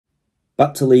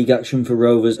Back to league action for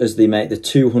Rovers as they make the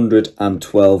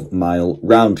 212-mile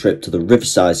round trip to the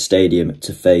Riverside Stadium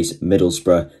to face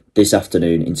Middlesbrough this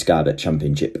afternoon in Sky Bet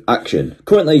Championship action.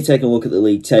 Currently taking a look at the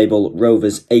league table,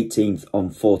 Rovers 18th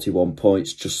on 41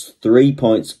 points, just 3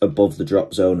 points above the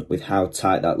drop zone with how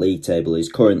tight that league table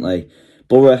is currently.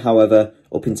 Borough, however,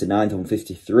 up into 9th on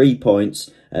 53 points.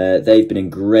 They've been in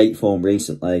great form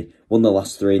recently, won the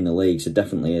last 3 in the league, so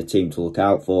definitely a team to look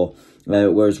out for.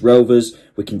 Whereas Rovers,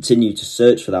 we continue to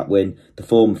search for that win. The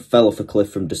form fell off a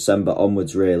cliff from December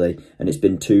onwards, really, and it's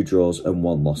been 2 draws and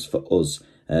 1 loss for us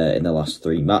in the last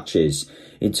 3 matches.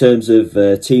 In terms of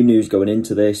team news going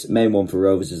into this, main one for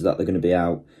Rovers is that they're going to be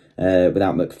out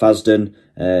without McFadden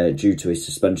due to his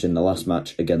suspension in the last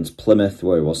match against Plymouth,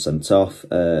 where he was sent off.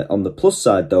 On the plus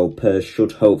side, though, Pearce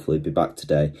should hopefully be back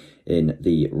today in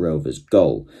the Rovers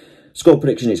goal. Score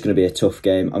prediction, it's going to be a tough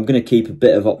game. I'm going to keep a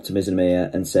bit of optimism here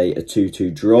and say a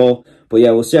 2-2 draw. But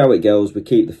yeah, we'll see how it goes. We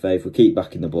keep the faith, we keep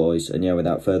backing the boys. And yeah,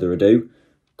 without further ado,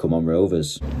 come on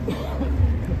Rovers.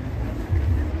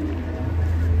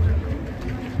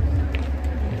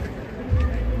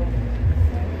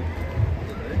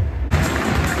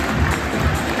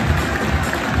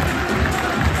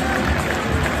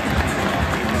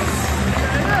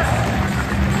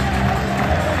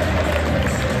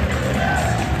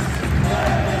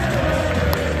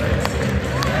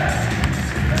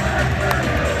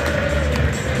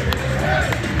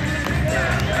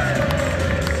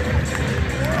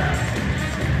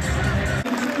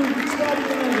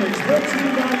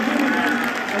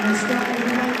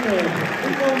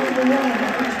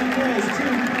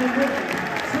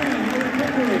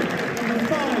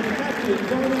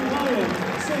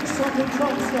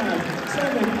 Tronstad,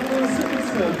 7, Emma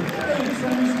Simpson, 8,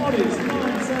 Sammy Smoddis,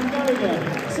 9, Sam Gallagher,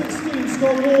 16,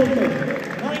 Scott Walker,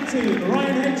 19,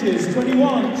 Ryan Hedges,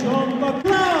 21, John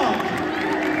Buckler,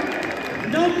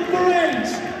 number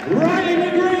 8, Riley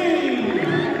McGree,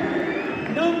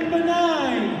 number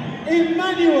 9,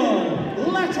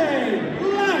 Emmanuel Latte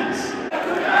Lat.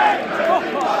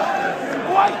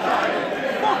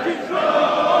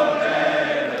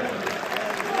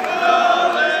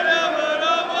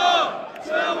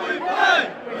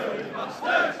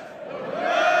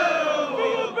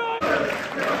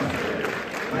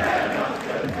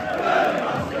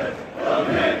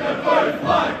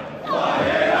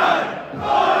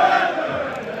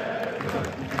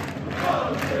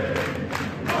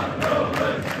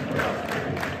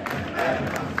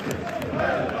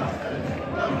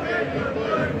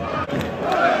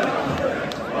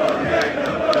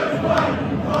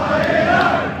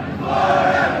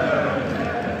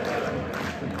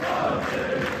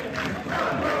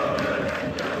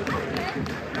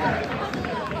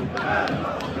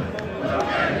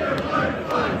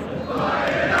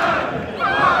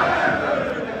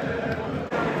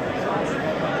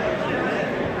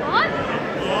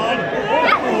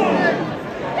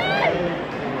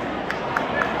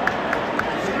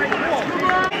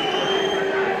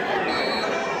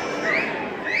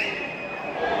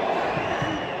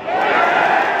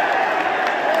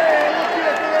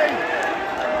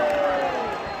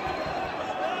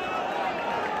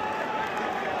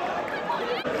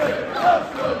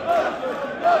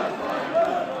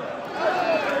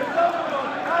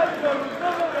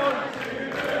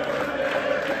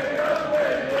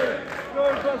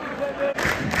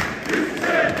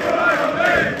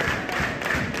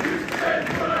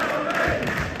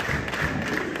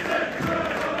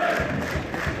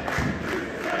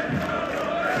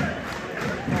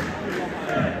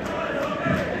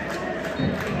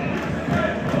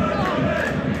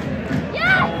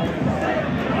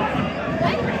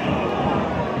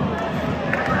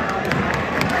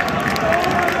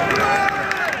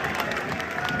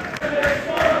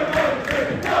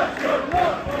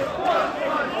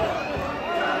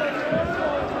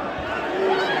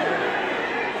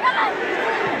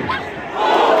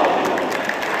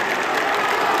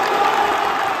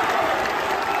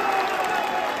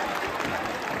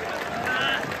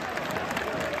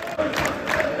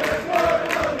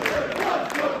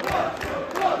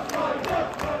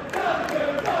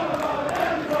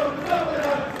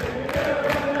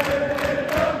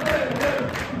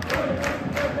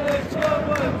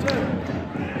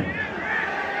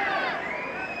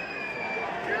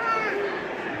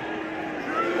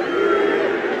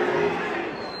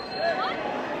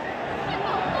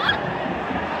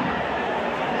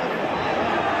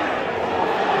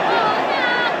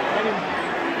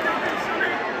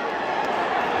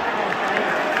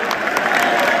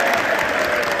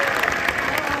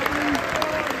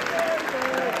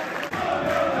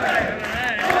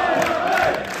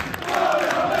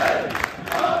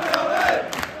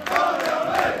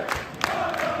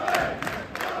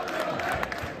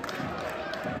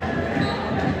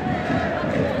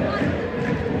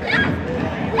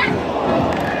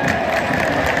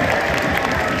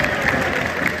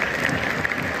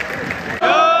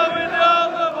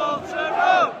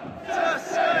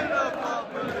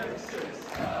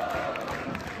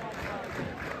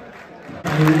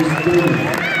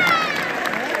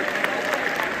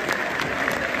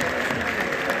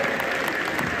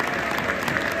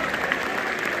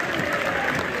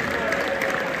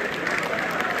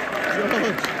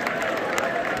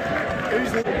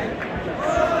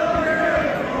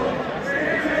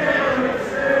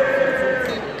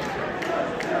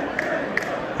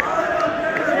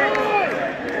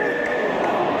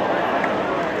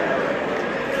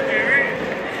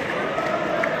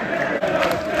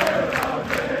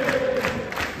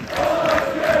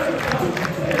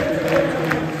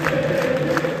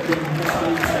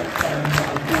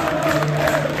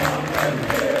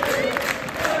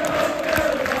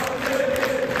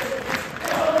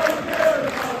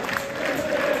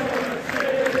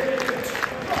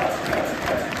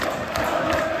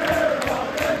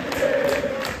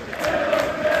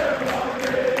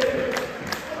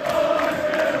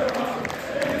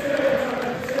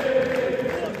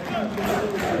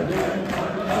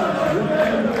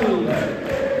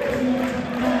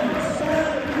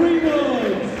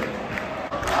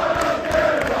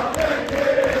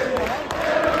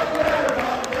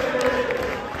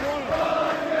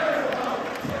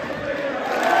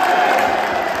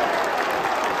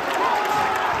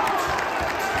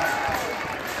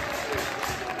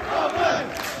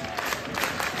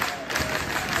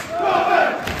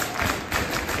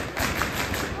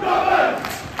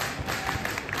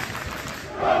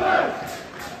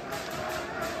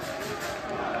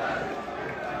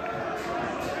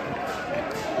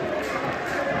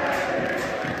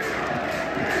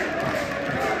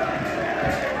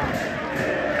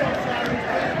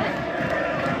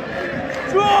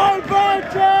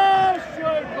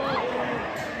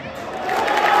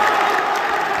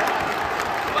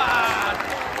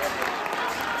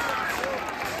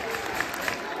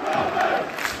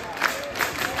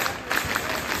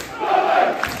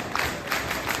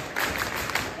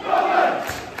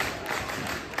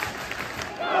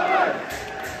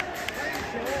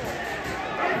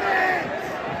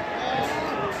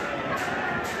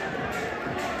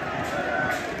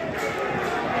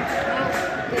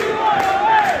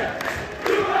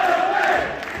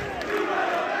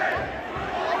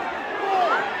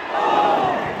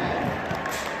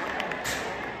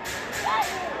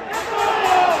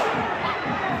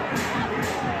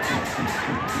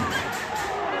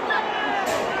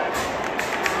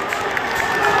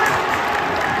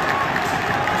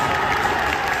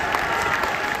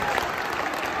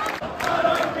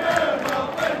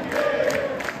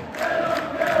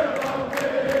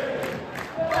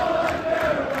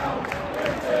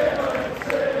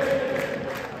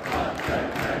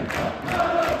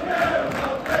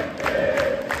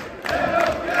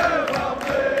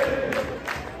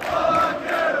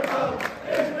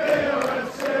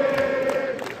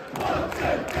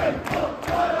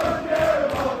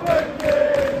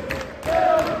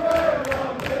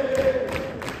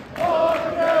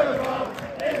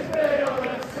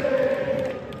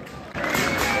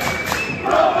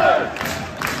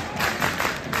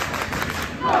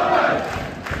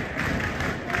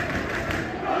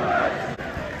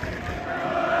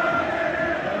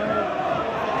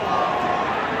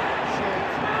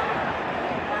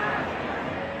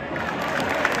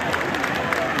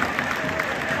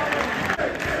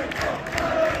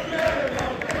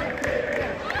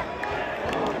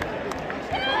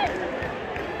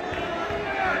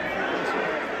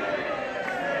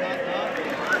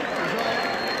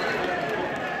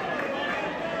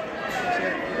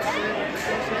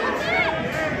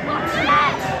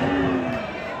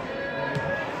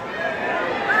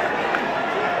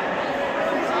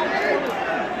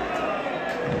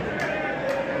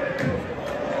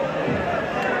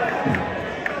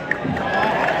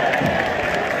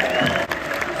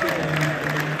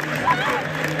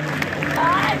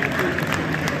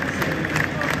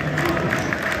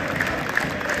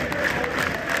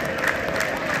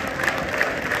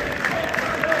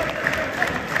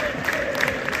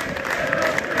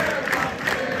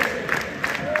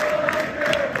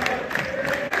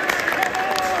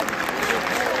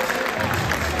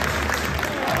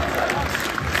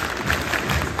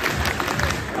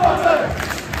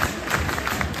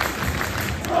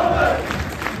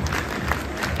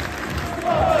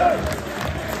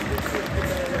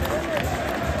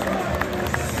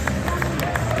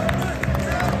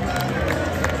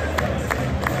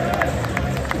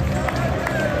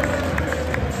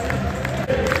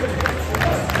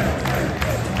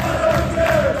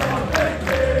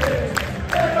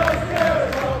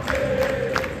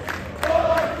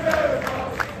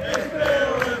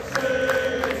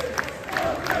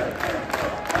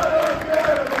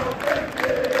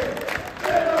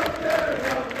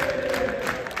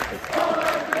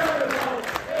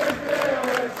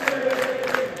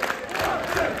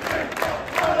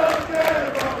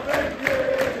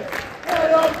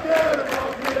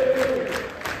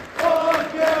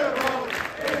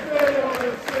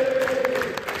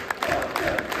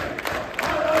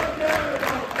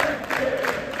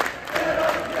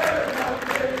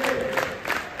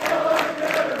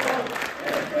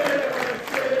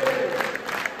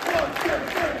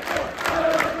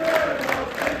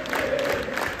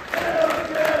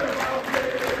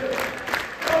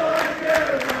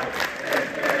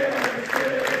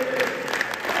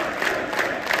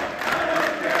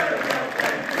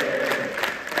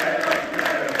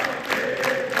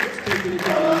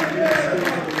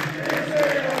 Thank you.